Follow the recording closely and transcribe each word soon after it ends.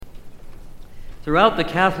Throughout the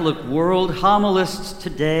Catholic world, homilists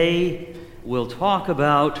today will talk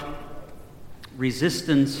about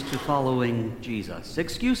resistance to following Jesus,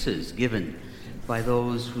 excuses given by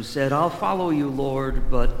those who said, "I'll follow you, Lord,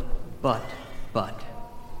 but.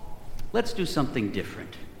 Let's do something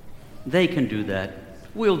different." They can do that.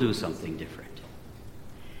 We'll do something different.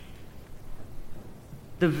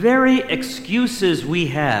 The very excuses we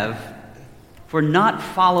have for not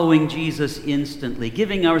following Jesus instantly,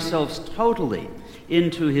 giving ourselves totally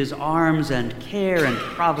into his arms and care and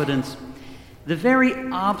providence, the very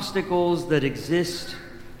obstacles that exist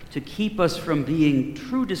to keep us from being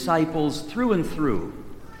true disciples through and through,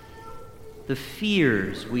 the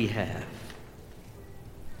fears we have,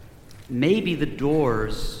 may be the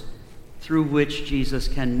doors through which Jesus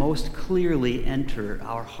can most clearly enter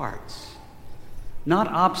our hearts. Not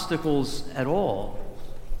obstacles at all,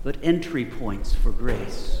 but entry points for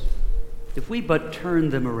grace, if we but turn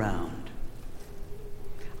them around.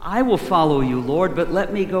 "I will follow you, Lord, but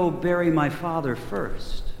let me go bury my father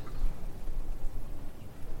first."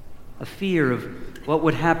 A fear of what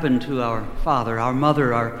would happen to our father, our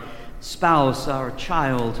mother, our spouse, our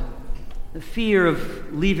child. The fear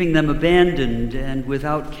of leaving them abandoned and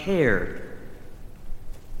without care.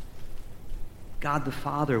 God the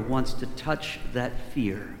Father wants to touch that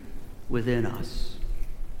fear within us.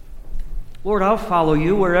 "Lord, I'll follow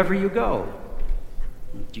you wherever you go."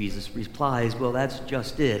 Jesus replies, "Well, that's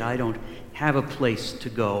just it. I don't have a place to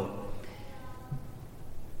go."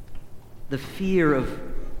 The fear of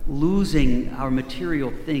losing our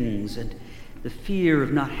material things and the fear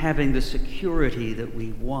of not having the security that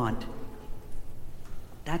we want,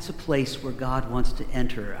 that's a place where God wants to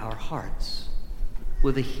enter our hearts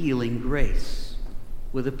with a healing grace,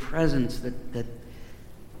 with a presence that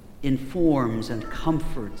informs and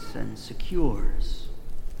comforts and secures.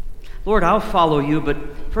 "Lord, I'll follow you, but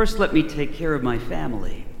first let me take care of my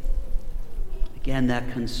family." Again,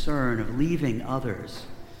 that concern of leaving others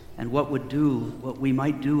and what we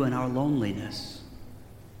might do in our loneliness.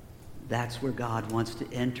 That's where God wants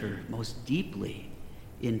to enter most deeply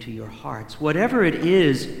into your hearts. Whatever it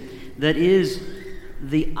is that is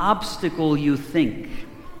the obstacle you think,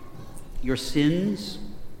 your sins,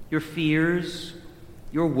 your fears,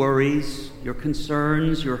 your worries, your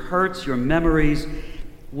concerns, your hurts, your memories,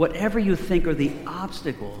 whatever you think are the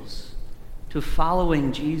obstacles to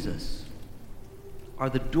following Jesus, are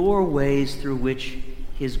the doorways through which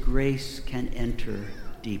his grace can enter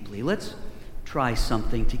deeply. Let's try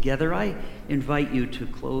something together. I invite you to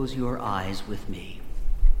close your eyes with me.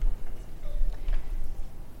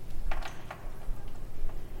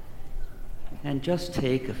 And just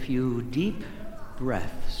take a few deep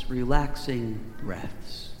breaths, relaxing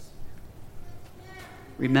breaths.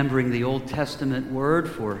 Remembering the Old Testament word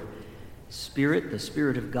for spirit, the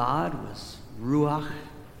Spirit of God was ruach,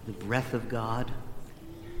 the breath of God.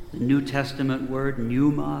 The New Testament word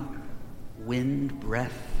pneuma, wind,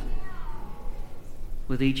 breath.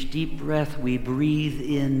 With each deep breath, we breathe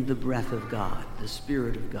in the breath of God, the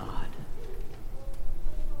Spirit of God.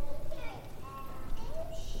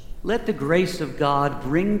 Let the grace of God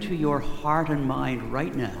bring to your heart and mind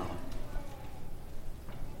right now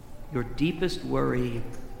your deepest worry,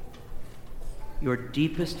 your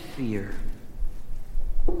deepest fear,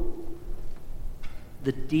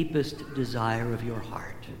 the deepest desire of your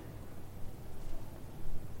heart.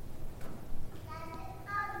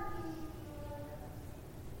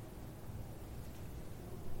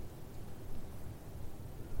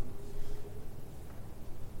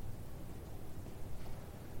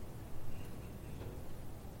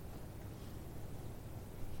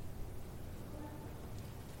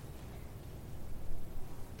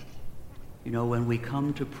 You know, when we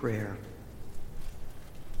come to prayer,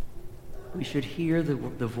 we should hear the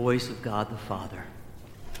voice of God the Father.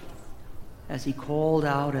 As he called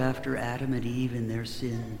out after Adam and Eve in their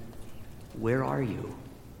sin, "Where are you?"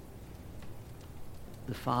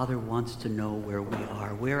 The Father wants to know where we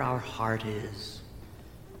are, where our heart is,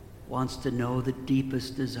 wants to know the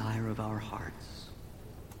deepest desire of our hearts.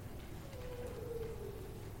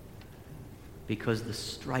 Because the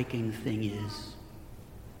striking thing is,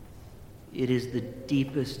 it is the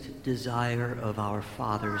deepest desire of our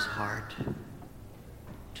Father's heart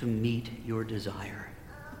to meet your desire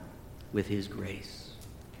with his grace.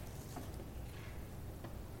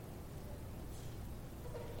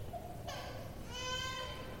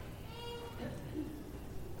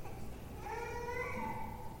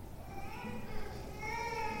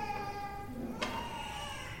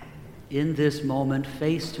 In this moment,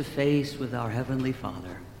 face to face with our Heavenly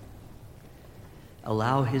Father,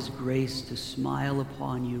 allow his grace to smile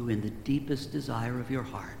upon you in the deepest desire of your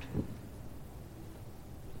heart.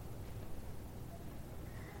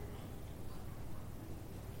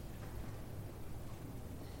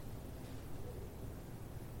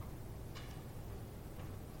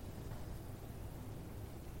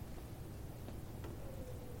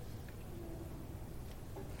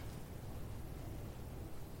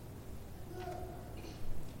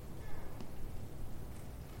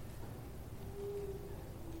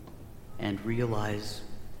 and realize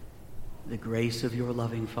the grace of your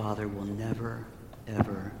loving Father will never,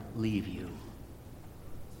 ever leave you.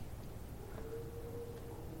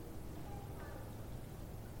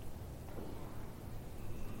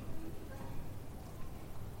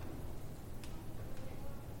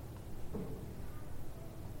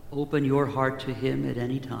 Open your heart to him at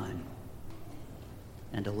any time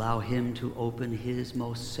and allow him to open his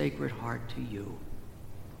most sacred heart to you.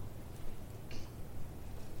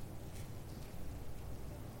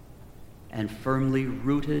 And firmly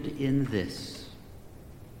rooted in this,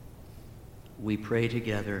 we pray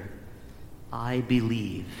together, I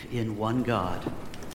believe in one God,